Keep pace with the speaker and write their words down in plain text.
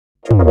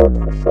Good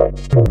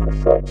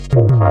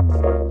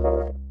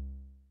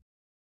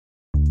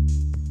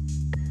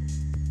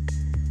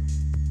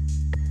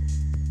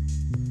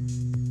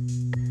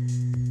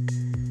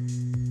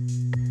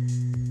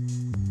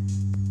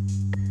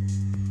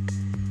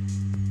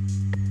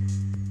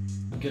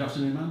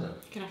afternoon, Amanda.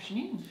 Good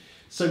afternoon.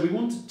 So we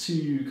wanted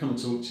to come and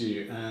talk to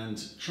you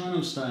and try and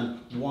understand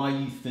why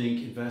you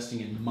think investing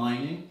in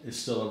mining is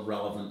still a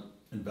relevant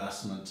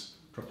investment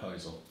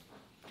proposal.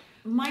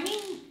 Mining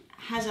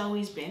has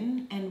always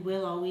been and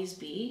will always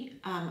be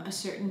a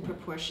certain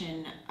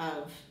proportion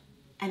of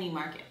any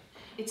market.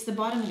 It's the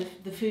bottom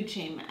of the food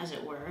chain, as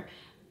it were.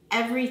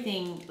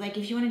 Everything, like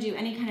if you want to do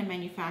any kind of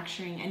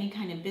manufacturing, any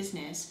kind of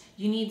business,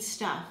 you need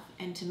stuff.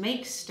 And to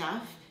make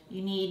stuff,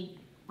 you need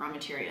raw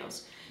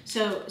materials.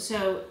 So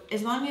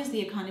as long as the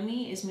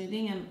economy is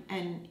moving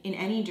and in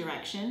any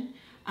direction,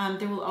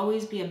 there will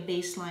always be a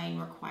baseline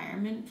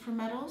requirement for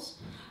metals,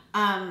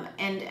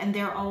 and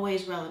they're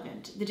always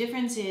relevant. The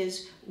difference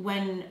is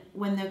when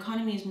the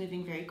economy is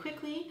moving very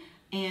quickly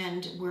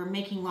and we're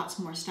making lots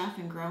more stuff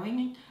and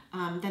growing,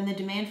 then the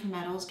demand for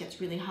metals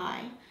gets really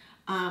high.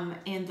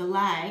 And the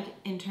lag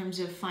in terms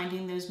of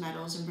finding those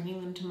metals and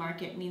bringing them to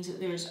market means that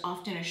there's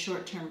often a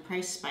short-term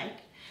price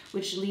spike,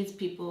 which leads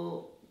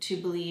people to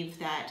believe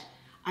that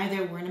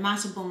either we're in a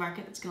massive bull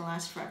market that's going to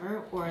last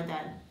forever, or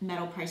that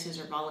metal prices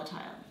are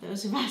volatile.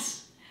 Those of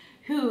us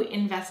who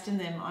invest in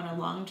them on a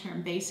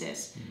long-term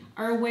basis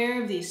are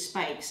aware of these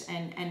spikes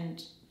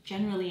and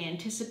generally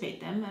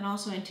anticipate them, and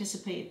also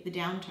anticipate the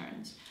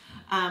downturns.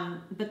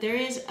 But there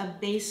is a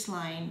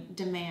baseline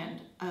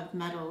demand of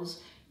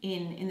metals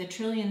in the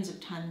trillions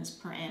of tons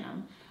per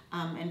annum,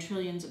 and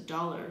trillions of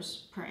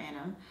dollars per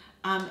annum.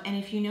 And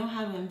if you know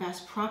how to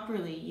invest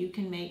properly, you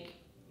can make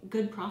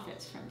good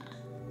profits from that.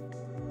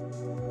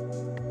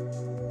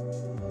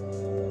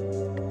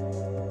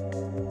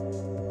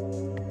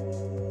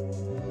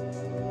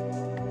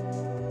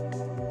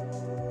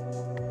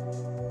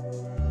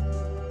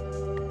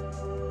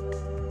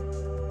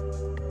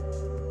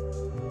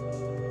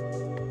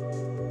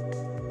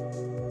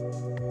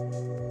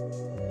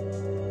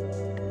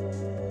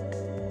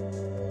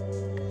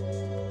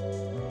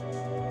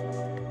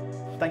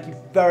 Thank you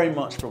very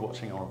much for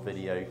watching our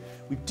video.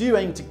 We do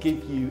aim to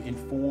give you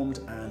informed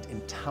and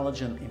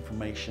intelligent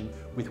information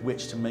with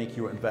which to make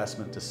your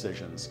investment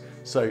decisions.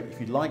 So if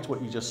you liked what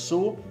you just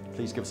saw,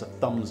 please give us a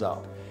thumbs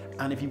up.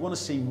 And if you want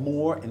to see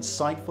more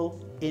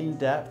insightful,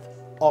 in-depth,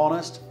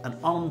 honest and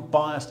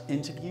unbiased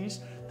interviews,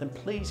 then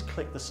please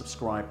click the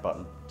subscribe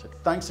button. So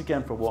thanks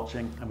again for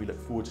watching, and we look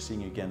forward to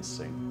seeing you again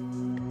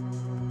soon.